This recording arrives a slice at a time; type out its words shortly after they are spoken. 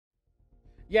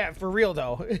Yeah, for real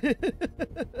though.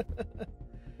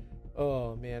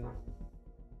 Oh man.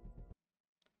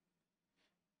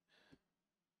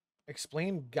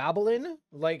 Explain goblin?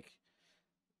 Like,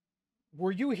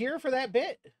 were you here for that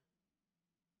bit?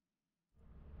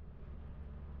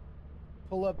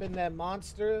 Pull up in that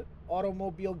monster,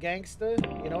 automobile gangster.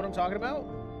 You know what I'm talking about?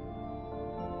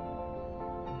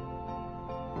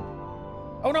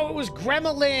 Oh no, it was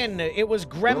Gremlin. It was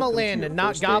Gremlin,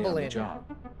 not Goblin.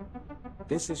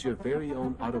 This is your very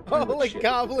own autopilot Holy ship,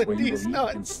 Goblin, where you these will eat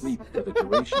nuts. and sleep for the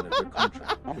duration of your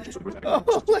contract.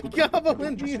 Holy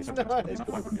Goblin, these nuts.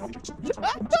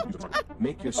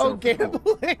 Make yourself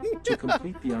gambling. To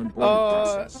complete the onboarding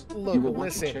process, look, you will want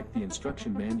listen. to check the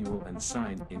instruction manual and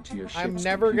sign into your ship's I'm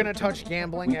never computer gonna touch terminal.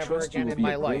 gambling We ever trust again you will in be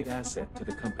my a life. Great asset to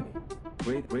the company.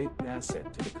 Great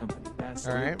asset to the company.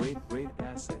 All right. Great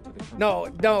asset to the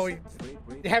company. No.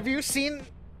 Have you seen?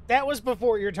 That was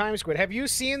before your time, Squid. Have you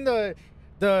seen the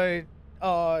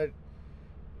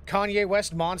Kanye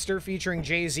West monster featuring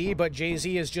Jay-Z, but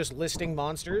Jay-Z is just listing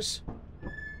monsters?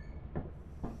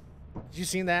 Did you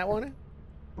seen that one?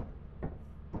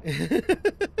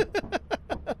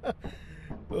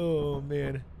 Oh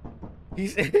man,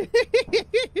 he's.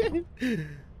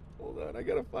 Hold on, I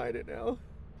gotta find it now.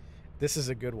 This is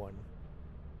a good one.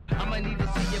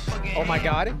 Oh my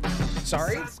god.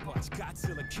 Sorry?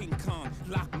 Godzilla, King Kong,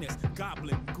 Loch Ness,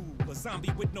 Goblin, Ghoul, a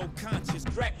zombie with no conscience,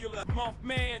 Dracula,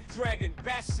 Mothman, Dragon,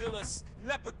 Bacillus,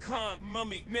 Leprechaun,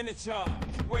 Mummy, Minotaur,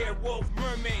 Werewolf,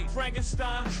 Mermaid,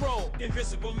 Frankenstein, Troll,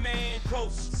 Invisible Man,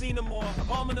 Ghost, Xenomorph,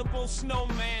 Abominable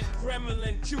Snowman,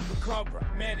 Gremlin, Chupacabra,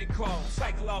 Manticore,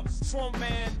 Cyclops, Swamp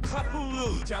Man,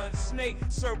 Cthulhu, Giant Snake,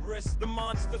 Cerberus, the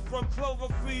monster from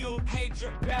Cloverfield,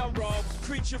 Hydra, Balrog,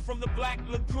 creature from the Black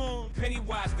Lagoon,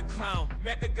 Pennywise the Clown,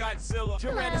 Mechagodzilla,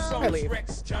 Tyrannosaurus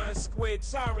Rex, Giant Squid,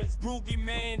 Sirens, Broogie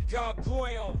Man,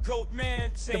 Gargoyle, Goat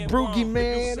Man, The Broogie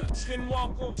Man.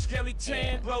 Skinwalker, Skeleton,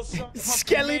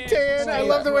 Skeleton. I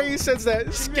love the way he says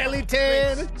that.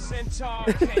 Skeleton. Centaur,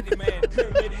 Candyman,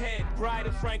 Pyramid Head, Bride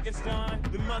of Frankenstein,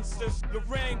 the monsters, the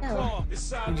Rancor, the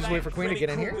You just wait for Queen to get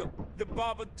in here. The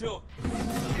Babadook.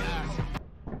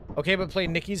 Okay, but play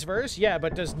Nikki's verse? Yeah,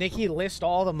 but does Nikki list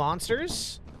all the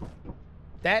monsters?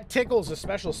 That tickles a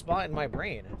special spot in my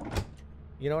brain.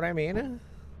 You know what I mean?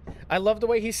 I love the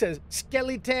way he says,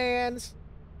 skeletons.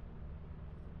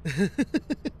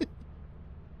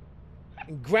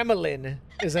 Gremlin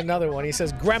is another one. He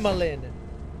says Gremlin.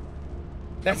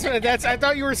 That's I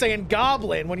thought you were saying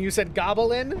goblin when you said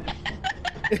goblin.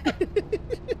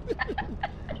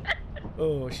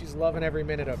 Oh, she's loving every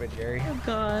minute of it, Jerry. Oh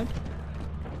god.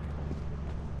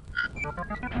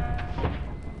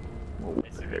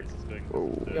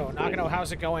 Yo, Nakano,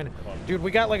 how's it going? Dude, we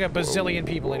got like a bazillion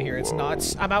people in here. It's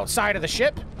nuts. I'm outside of the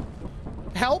ship.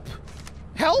 Help!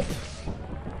 Help!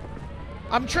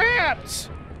 I'm trapped!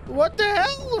 What the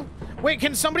hell? Wait,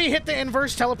 can somebody hit the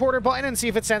inverse teleporter button and see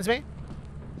if it sends me?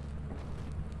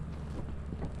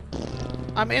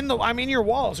 I'm in your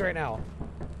walls right now.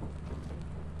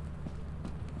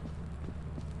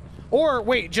 Or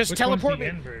wait, just teleport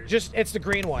me. Just it's the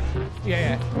green one.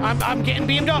 Yeah. I'm getting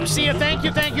beamed up. See ya. Thank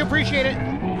you, appreciate it.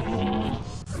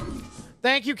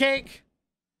 Thank you, Cake.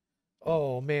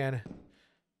 Oh man.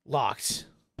 Locked.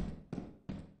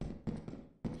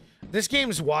 This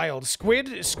game's wild. Squid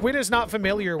is not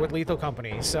familiar with Lethal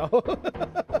Company, so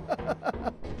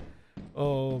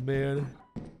oh man.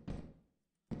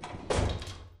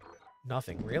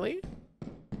 Nothing, really?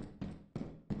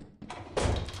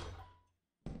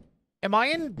 Am I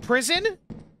in prison?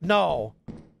 No.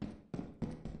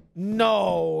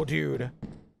 No, dude.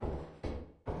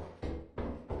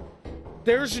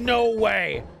 There's no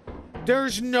way.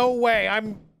 There's no way.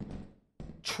 I'm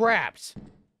trapped.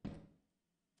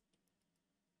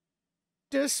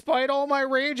 Despite all my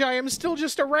rage, I am still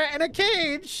just a rat in a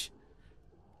cage.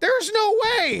 There's no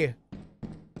way.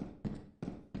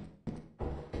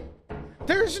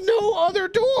 There's no other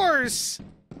doors.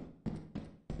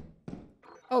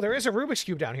 Oh, there is a Rubik's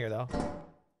Cube down here, though.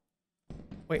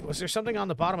 Wait, was there something on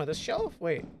the bottom of this shelf?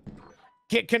 Wait.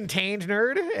 Get contained,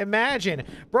 nerd? Imagine.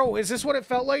 Bro, is this what it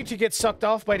felt like to get sucked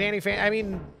off by Danny Phantom? I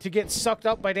mean, to get sucked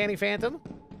up by Danny Phantom?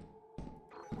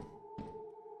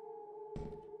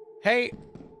 Hey.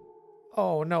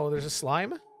 Oh, no, there's a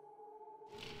slime?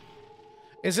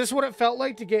 Is this what it felt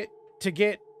like to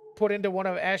get put into one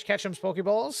of Ash Ketchum's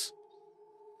Pokeballs?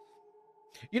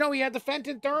 You know, he had the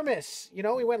Fenton thermos. You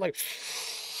know, he went like...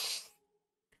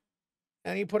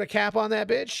 And he put a cap on that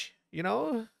bitch, you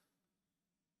know?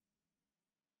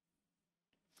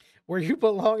 Where you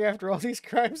belong after all these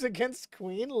crimes against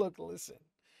Queen? Look, listen.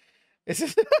 This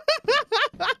is...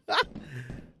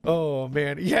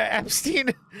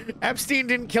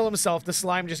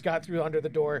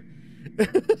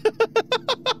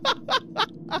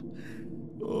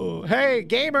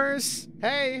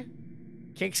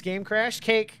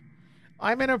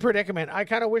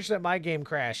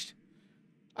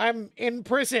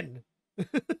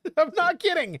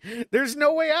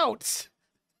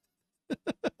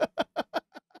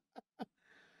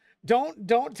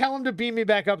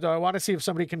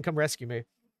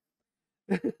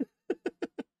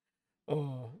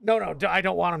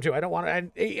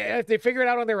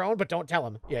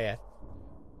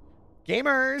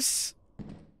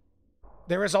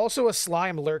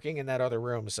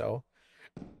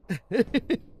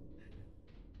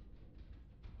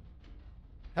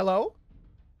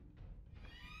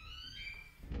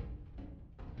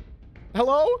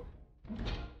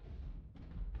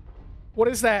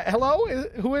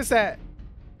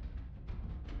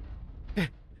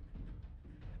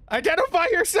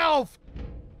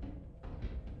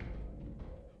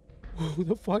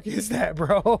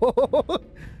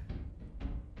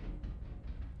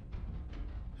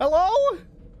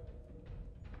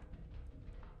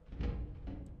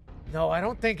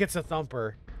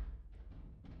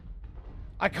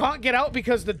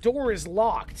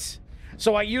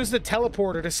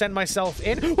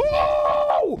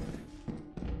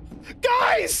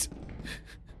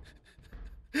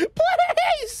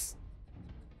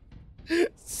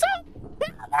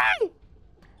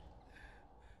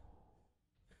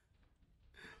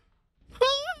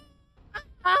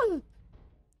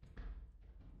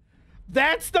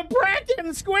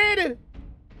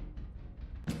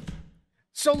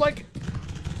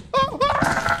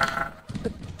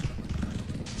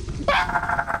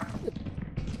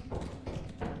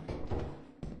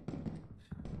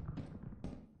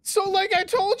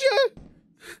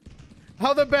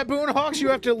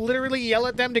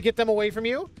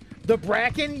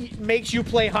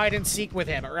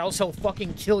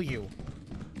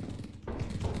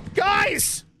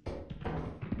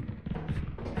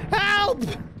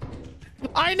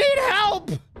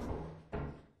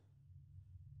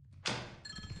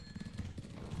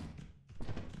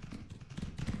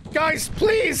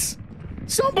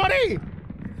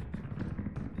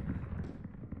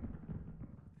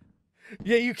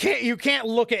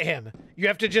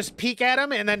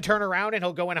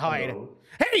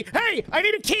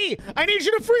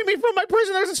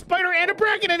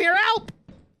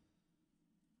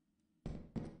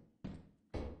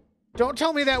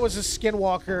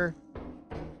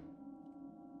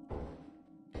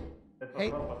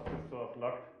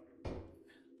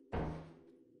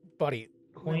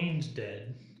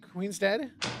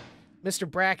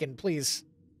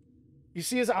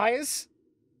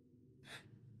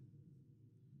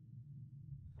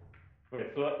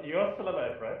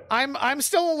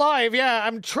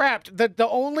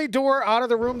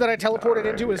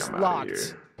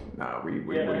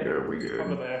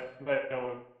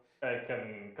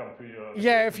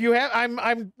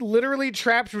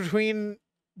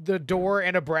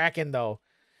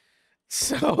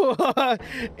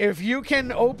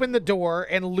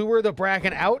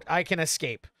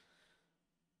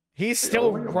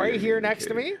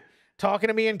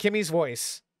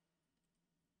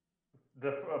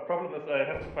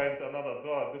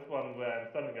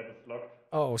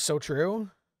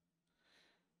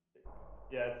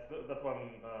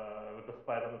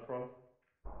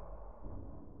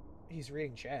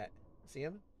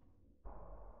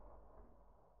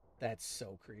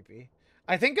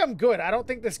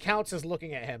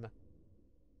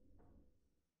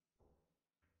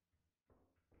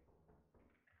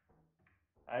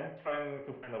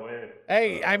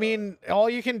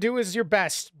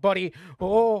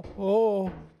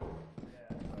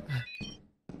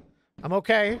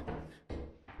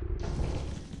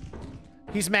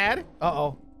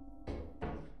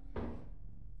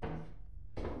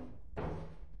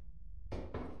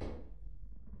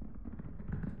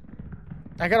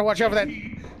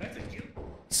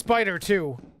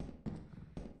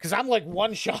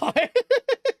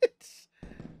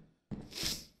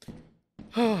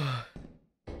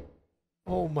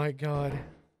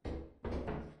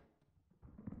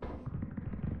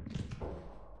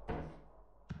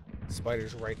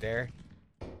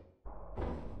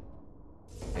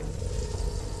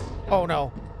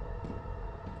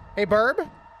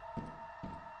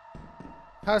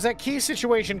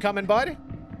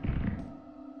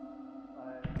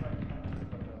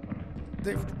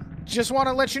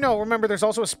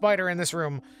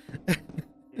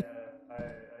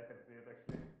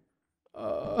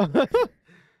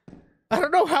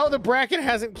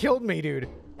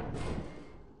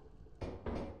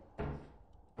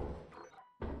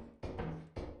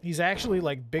 He's actually,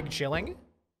 like, big chilling.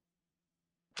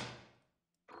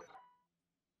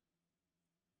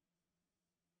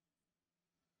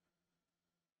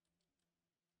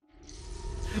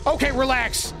 Okay,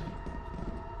 relax.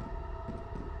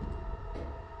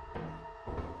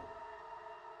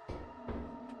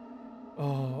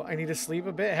 Oh, I need to sleep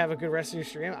a bit. Have a good rest of your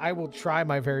stream. I will try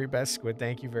my very best, Squid.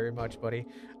 Thank you very much, buddy.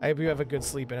 I hope you have a good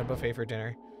sleep and a buffet for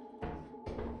dinner.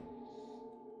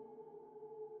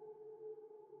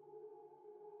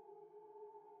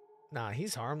 Nah,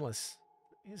 he's harmless.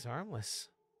 He's harmless.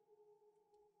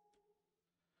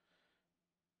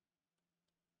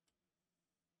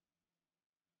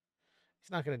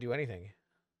 He's not going to do anything.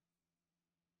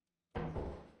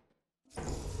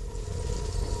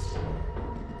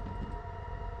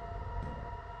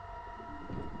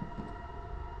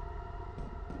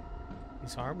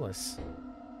 He's harmless.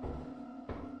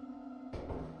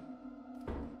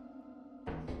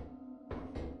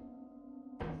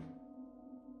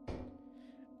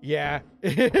 Yeah.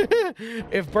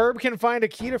 If Burb can find a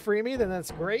key to free me, then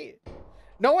that's great.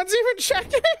 No one's even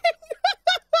checking.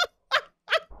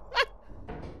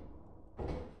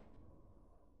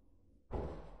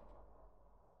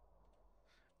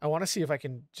 I want to see if I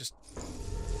can just...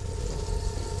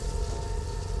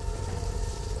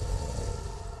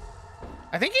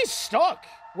 I think he's stuck.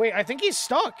 Wait, I think he's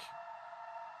stuck.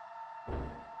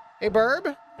 Hey,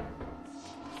 Burb.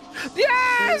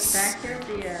 Yes!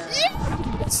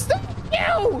 Yes! Thank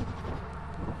you!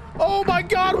 Oh my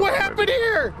god, what happened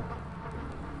here?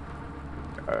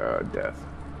 Death.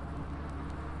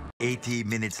 80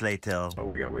 minutes later. Oh,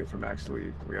 we gotta wait for Max to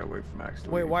leave. We gotta wait for Max to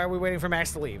leave. Wait, why are we waiting for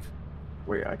Max to leave?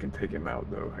 Wait, I can take him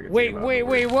out, though. I can Wait, take him out wait,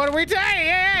 wait, what are we doing?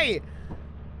 Hey!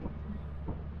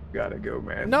 Gotta go,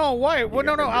 man. No, why? Well,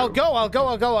 no, I'll go. I go.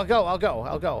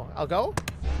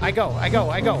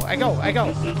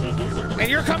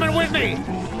 And you're coming with me.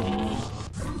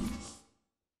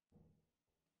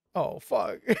 Oh,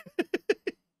 fuck.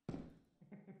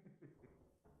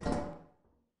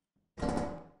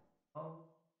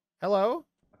 Hello?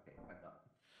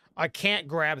 I can't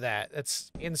grab that.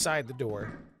 That's inside the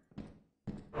door.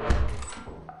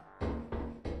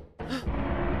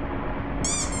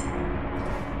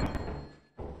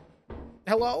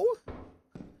 Hello?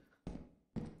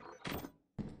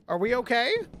 Are we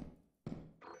okay?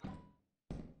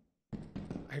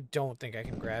 I don't think I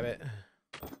can grab it.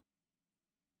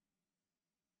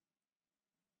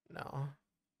 No.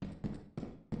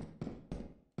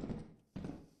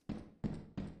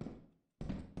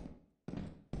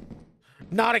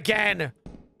 Not again!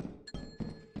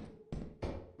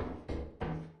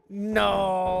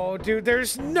 No, dude,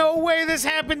 there's no way this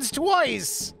happens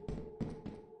twice!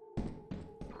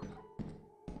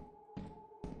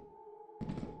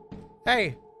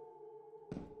 Hey.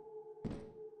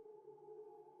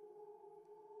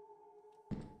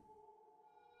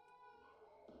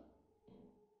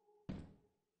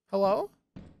 Hello?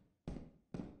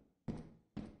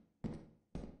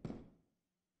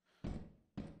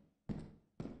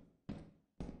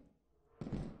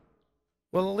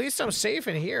 Well, at least I'm safe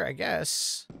in here, I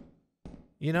guess.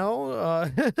 You know,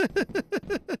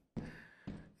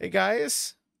 hey,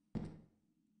 guys.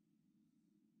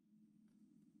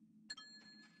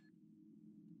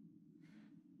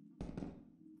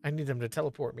 I need them to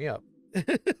teleport me up.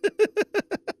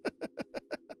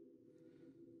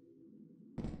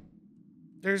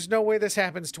 There's no way this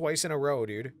happens twice in a row,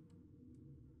 dude.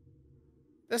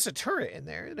 That's a turret in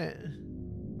there, isn't it?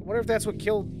 I wonder if that's what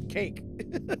killed Cake.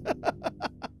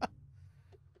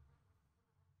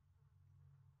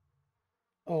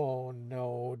 Oh,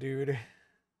 no, dude.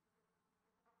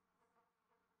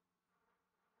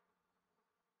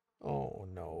 Oh,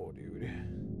 no, dude.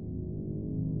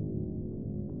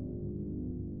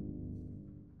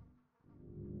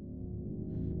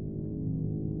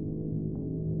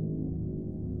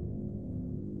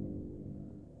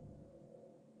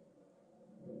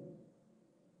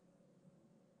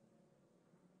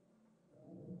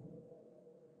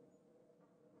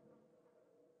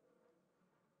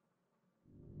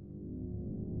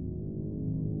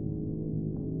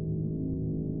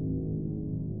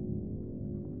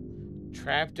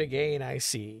 Trapped again, I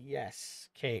see. Yes,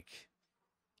 Cake.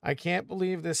 I can't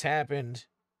believe this happened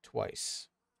twice.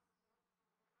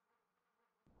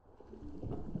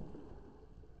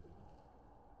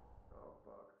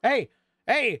 Hey!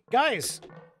 Hey, guys!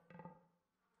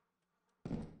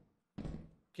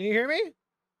 Can you hear me?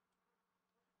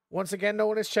 Once again, no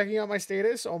one is checking out my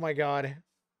status? Oh my god.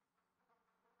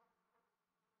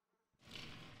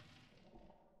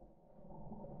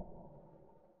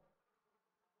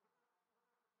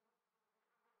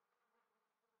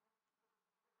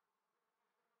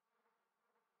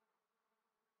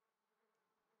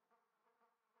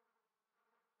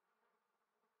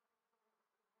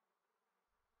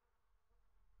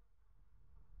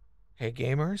 Hey,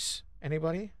 gamers?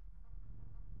 Anybody?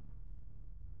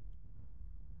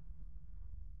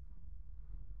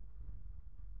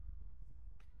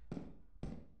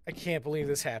 I can't believe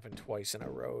this happened twice in a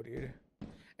row, dude.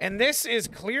 And this is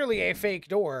clearly a fake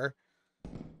door.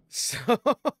 So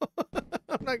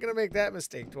I'm not gonna make that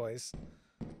mistake twice.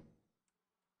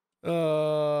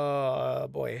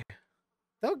 Boy.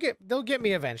 They'll get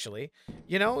me eventually.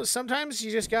 You know, sometimes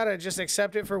you just gotta just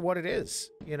accept it for what it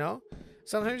is, you know?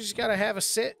 Sometimes you just gotta have a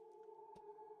sit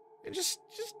and just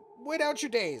wait out your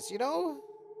days, you know?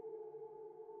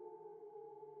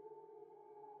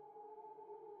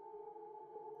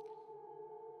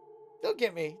 They'll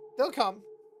get me. They'll come.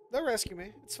 They'll rescue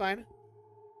me. It's fine.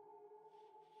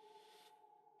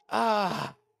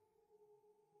 Ah.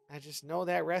 I just know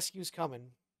that rescue's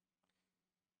coming.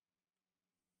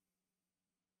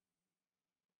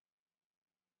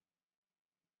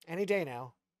 Any day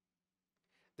now.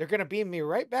 They're gonna beam me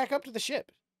right back up to the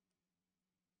ship.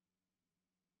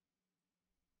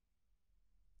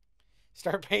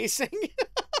 Start pacing?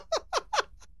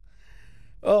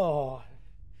 Oh.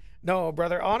 No,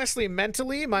 brother. Honestly,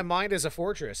 mentally, my mind is a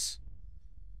fortress.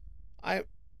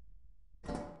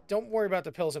 Don't worry about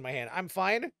the pills in my hand. I'm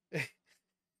fine.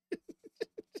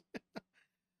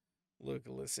 Look,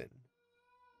 listen.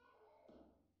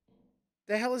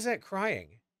 The hell is that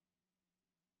crying?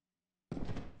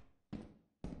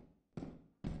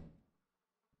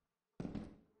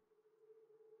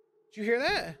 Did you hear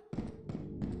that?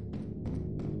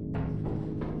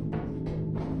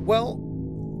 Well,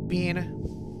 Bean,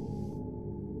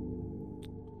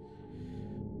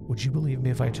 would you believe me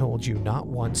if I told you not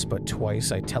once but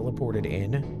twice I teleported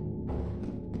in?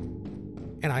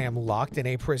 And I am locked in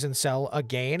a prison cell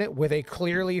again with a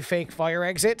clearly fake fire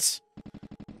exit?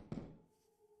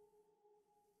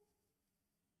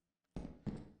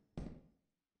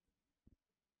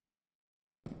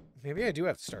 Maybe I do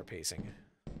have to start pacing.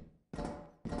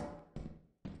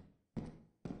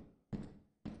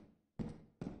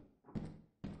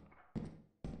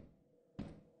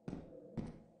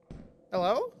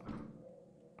 Hello?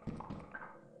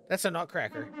 That's a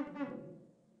nutcracker.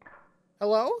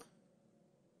 Hello?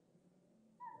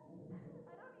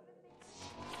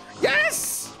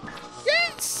 Yes!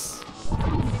 Yes!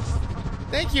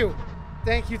 Thank you.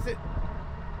 Thank you.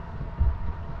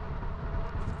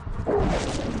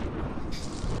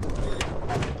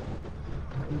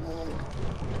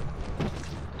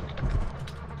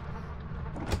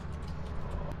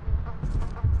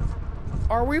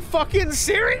 Are we fucking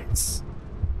serious?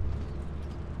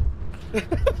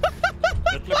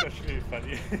 That looked actually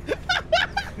funny.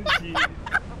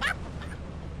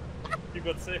 he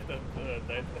got saved and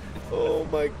died. Oh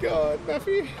my god,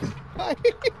 Meffy.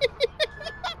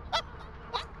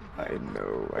 I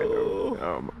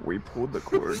know. We pulled the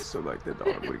cord so like the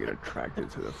dog would get attracted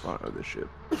to the front of the ship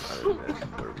rather than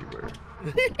where we were.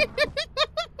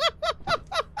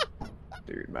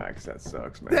 Dude, Max, that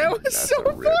sucks, man. That was That's so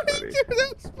a rip, funny, buddy. dude.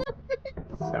 That was perfect.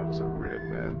 That was a rip,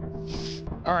 man.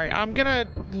 Alright, I'm gonna...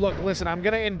 Look, listen, I'm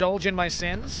gonna indulge in my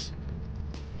sins.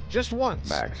 Just once.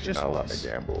 Max, you're just not allowed once. to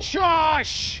gamble.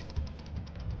 Josh!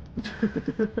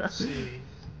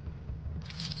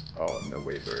 Oh, no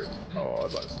way, Bird. Oh, I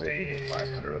was about to say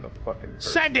 500 of the fucking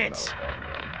first Send one. it!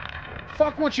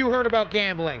 Fuck what you heard about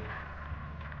gambling.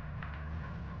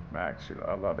 Max, you're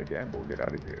not allowed to gamble. Get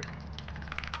out of here.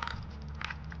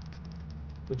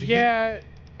 Yeah,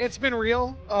 it's been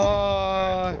real.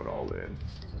 Going all in.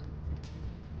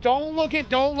 Don't look at that,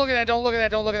 don't look at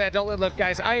that, don't look,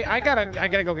 guys, I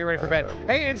gotta go get ready for bed.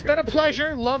 Hey, it's been a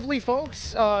pleasure, lovely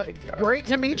folks. Great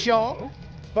to meet y'all.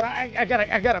 But I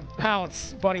gotta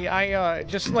pounce, buddy. I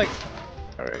just like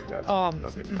Alright, that's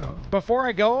nothing now. before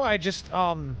I go, I just Wait,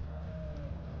 some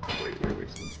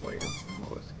planes.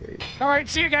 I'll escape. Alright,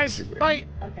 see you guys. Bye.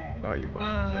 Okay. Oh, you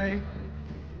Bye.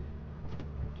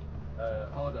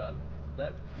 Hold on.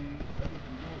 Let me